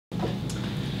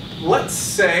let's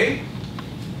say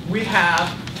we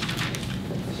have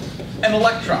an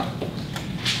electron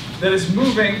that is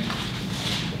moving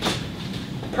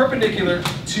perpendicular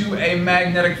to a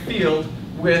magnetic field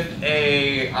with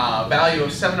a value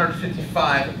of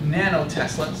 755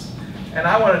 nanoteslans, and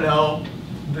I want to know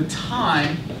the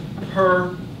time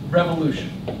per revolution.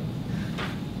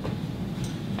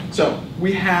 So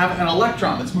we have an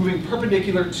electron that's moving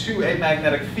perpendicular to a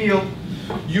magnetic field.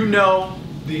 You know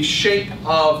the shape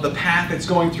of the path it's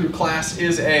going through. Class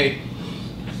is a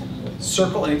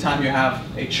circle. Anytime you have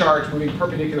a charge moving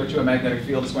perpendicular to a magnetic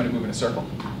field, it's going to move in a circle.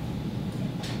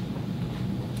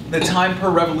 The time per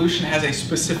revolution has a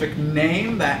specific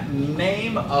name. That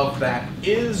name of that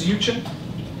is Yuchen.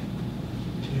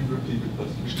 Can you repeat the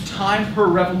question? Time per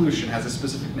revolution has a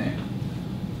specific name.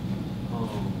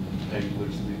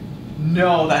 Angular speed.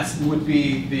 No, that would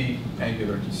be the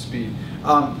angular speed.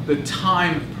 The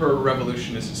time per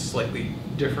revolution is slightly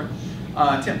different.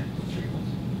 Tim?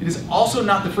 It is also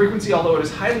not the frequency, although it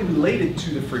is highly related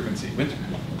to the frequency.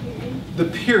 The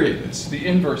period is the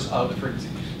inverse of the frequency.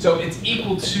 So it's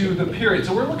equal to the period.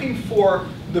 So we're looking for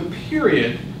the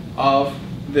period of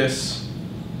this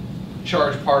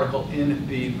charged particle in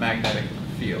the magnetic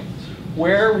field.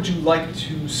 Where would you like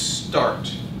to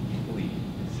start, Lee?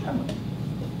 Well,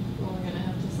 we're going to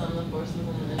have to sum the forces in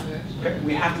the indirection. Okay,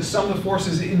 we have to sum the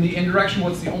forces in the indirection.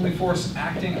 What's the only force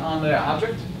acting on the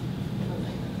object?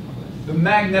 The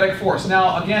magnetic force.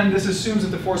 Now, again, this assumes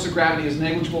that the force of gravity is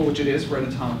negligible, which it is for an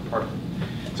atomic particle.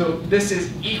 So this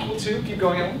is equal to, keep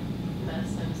going, Ellen.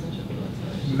 Mass times centripetal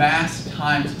acceleration. Mass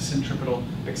times centripetal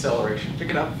acceleration. Pick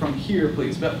it up from here,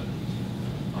 please, Beth.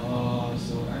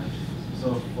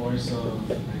 So force of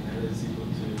magnet is equal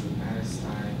to mass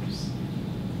times,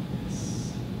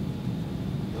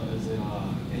 is it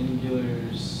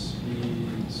angular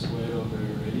speed squared over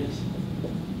radius?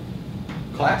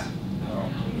 Class? No.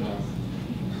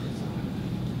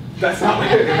 That's not what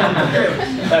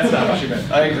that's not what she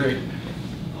meant. I agree.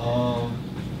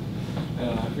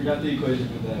 I forgot the equation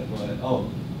for that, but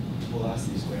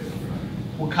velocity squared over.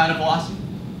 What kind of velocity?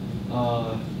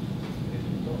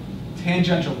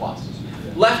 Tangential velocity.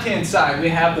 Left-hand side, we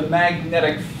have the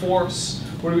magnetic force.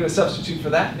 What are we going to substitute for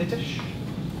that, Nitish?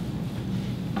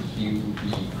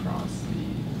 QV cross V.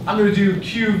 I'm going to do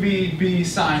QVB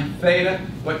sine theta,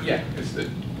 but yeah, it's the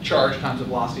charge times the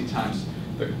velocity times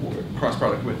the cross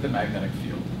product with the magnetic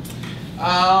field.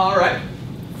 All right,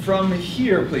 from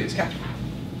here, please, Catherine.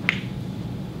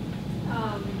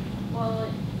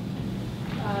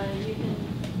 You can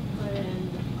put in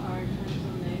R times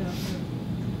omega for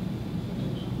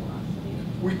tangential velocity.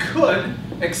 We could,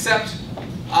 except,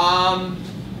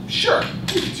 sure,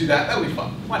 we could do that. That would be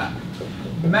fun. Why not?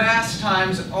 Mass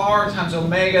times R times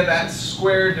omega, that's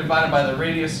squared divided by the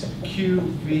radius,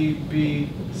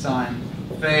 QVB sine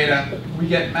theta. We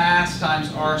get mass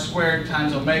times R squared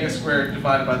times omega squared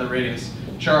divided by the radius,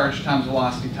 charge times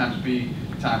velocity times B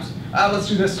times. Let's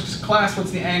do this. Class,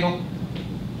 what's the angle?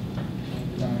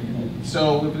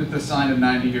 So we'll put the sine of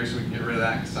 90 here so we can get rid of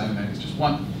that, because sine of 90 is just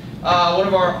 1. One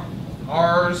of our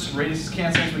R's, radius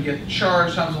cancels, we get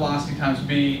charge times velocity times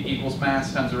B equals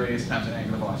mass times the radius times the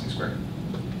angular velocity squared.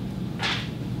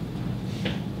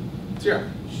 0.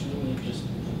 Shouldn't we just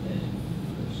put that in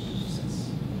first? Since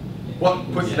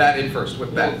What puts that in first?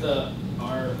 With well, that? the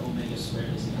R omega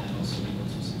squared, isn't that also equal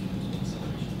to centripetal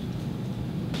acceleration?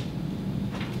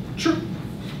 True.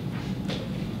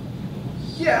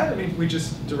 Yeah, I mean, we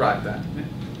just derived that.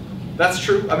 That's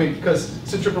true. I mean, because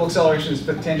centripetal acceleration is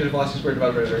tangent velocity squared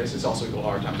divided by the radius. It's also equal to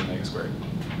R times omega squared.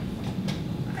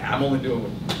 I'm only doing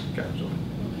what Kevin's doing.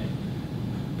 Okay.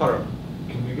 Potter.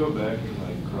 Can we go back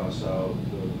and cross out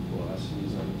the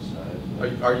velocities on the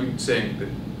side? Are you saying that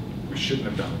we shouldn't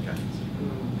have done what Kevin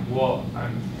said? Well,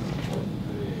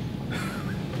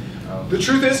 The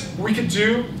truth is, we could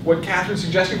do what Catherine's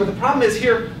suggesting, but the problem is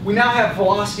here, we now have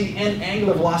velocity and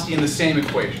angular velocity in the same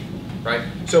equation, right?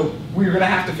 So we're going to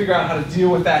have to figure out how to deal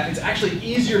with that. It's actually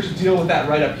easier to deal with that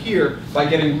right up here by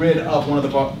getting rid of one of the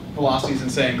velocities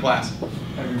and saying class.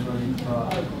 Everybody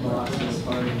brought velocity to the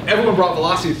party. Everyone brought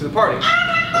velocity to the party.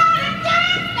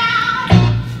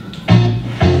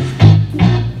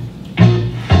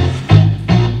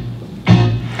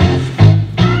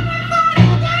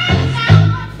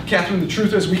 Catherine, the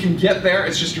truth is we can get there.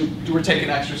 It's just we're taking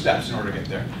extra steps in order to get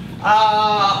there.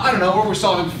 I don't know what we're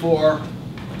solving for.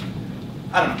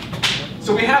 I don't know.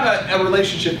 So we have a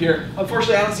relationship here.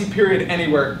 Unfortunately, I don't see period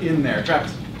anywhere in there.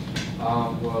 Travis?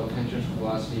 Well, tangential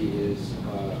velocity is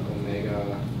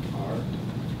omega r.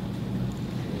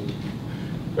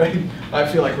 right? I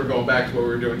feel like we're going back to what we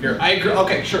were doing here. I agree.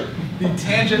 Okay, sure. The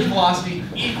tangent velocity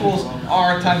equals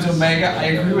r times omega. I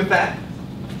agree with that.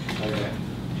 Okay.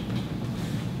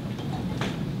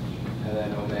 And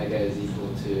then omega is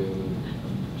equal to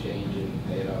change in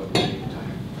theta over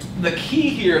time. The key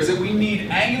here is that we need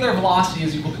angular velocity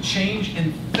is equal to change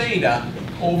in theta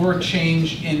over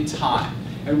change in time.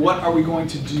 And what are we going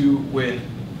to do with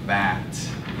that?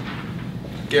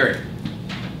 Gary.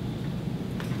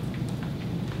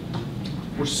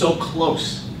 We're so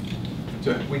close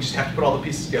to it. We just have to put all the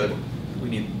pieces together. We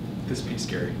need this piece,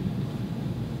 Gary.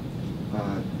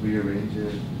 Rearrange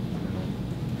it.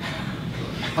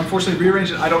 Unfortunately,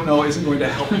 rearrange it, I don't know, isn't going to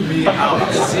help me out.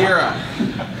 Sierra.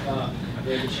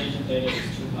 The change in theta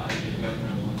is 2 pi, you go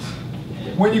around once.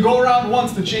 And When you go around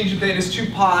once, the change in theta is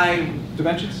 2 pi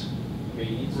dimensions?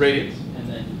 radians. Radians. And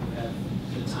then you have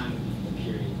the time of the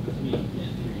period,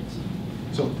 periods.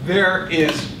 So there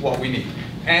is what we need.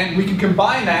 And we can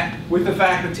combine that with the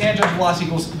fact that tangent velocity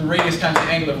equals the radius times the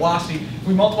angular velocity. If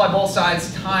we multiply both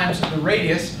sides times the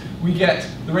radius, we get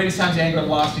the radius times the angular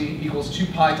velocity equals 2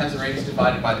 pi times the radius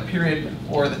divided by the period,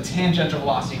 or the tangential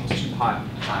velocity equals 2 pi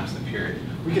times the period.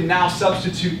 We can now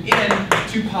substitute in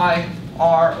 2 pi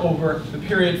r over the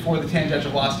period for the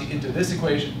tangential velocity into this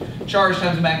equation. Charge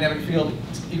times the magnetic field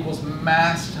equals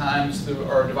mass times the,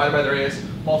 or divided by the radius,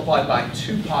 multiplied by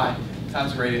 2 pi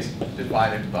times the radius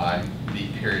divided by the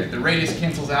period. The radius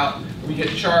cancels out. We get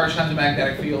charge times the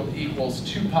magnetic field equals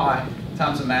 2 pi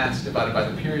times the mass divided by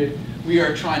the period. We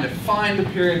are trying to find the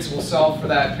period, so we'll solve for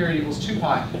that. Period equals 2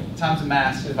 pi times the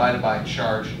mass divided by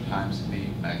charge times the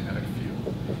magnetic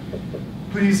field.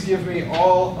 Please give me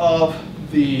all of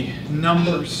the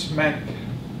numbers. So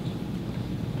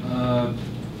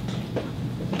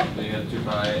you got 2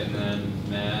 pi and then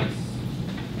mass.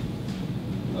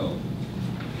 Oh.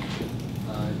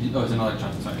 Oh, it's an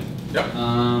electron, sorry. Yep.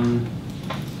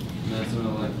 Mass of an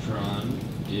electron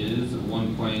is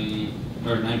 9.11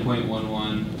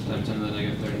 times 10 to the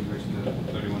negative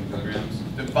 31 kilograms.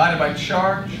 Divided by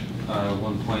charge.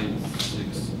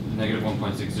 1.6, negative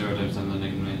 1.60 times 10 to the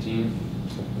negative 19.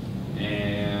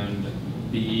 And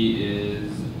B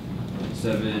is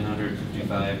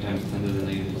 755 times 10 to the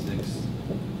negative 6.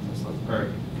 Or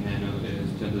nano is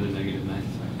 10 to the negative 9.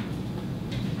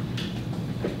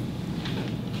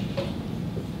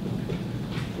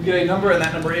 We get a number, and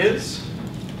that number is?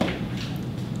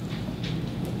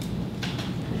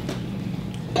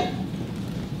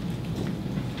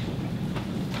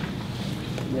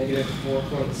 Negative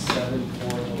 4.74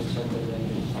 times 10 to the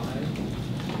negative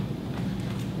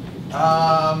 5.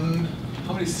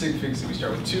 How many sig figs did we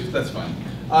start with? 2? That's fine.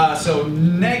 So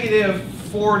negative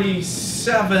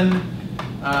 47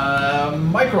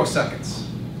 microseconds.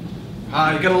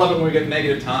 You gotta love it when we get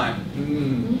negative time.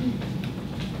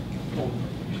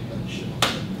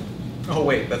 Oh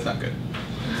wait, that's not good.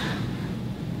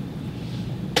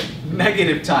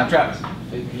 Negative time, Travis.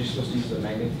 You're just supposed to use the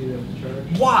magnitude of the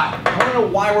charge? Why? I want to know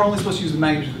why we're only supposed to use the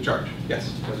magnitude of the charge. Yes?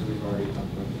 Because we've already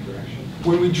talked about the direction.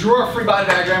 When we drew our free body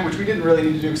diagram, which we didn't really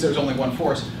need to do because there was only one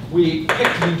force, we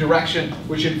picked the direction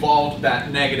which involved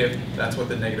that negative. That's what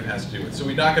the negative has to do with. So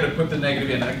we're not going to put the negative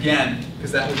in again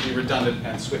because that would be redundant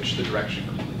and switch the direction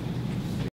completely.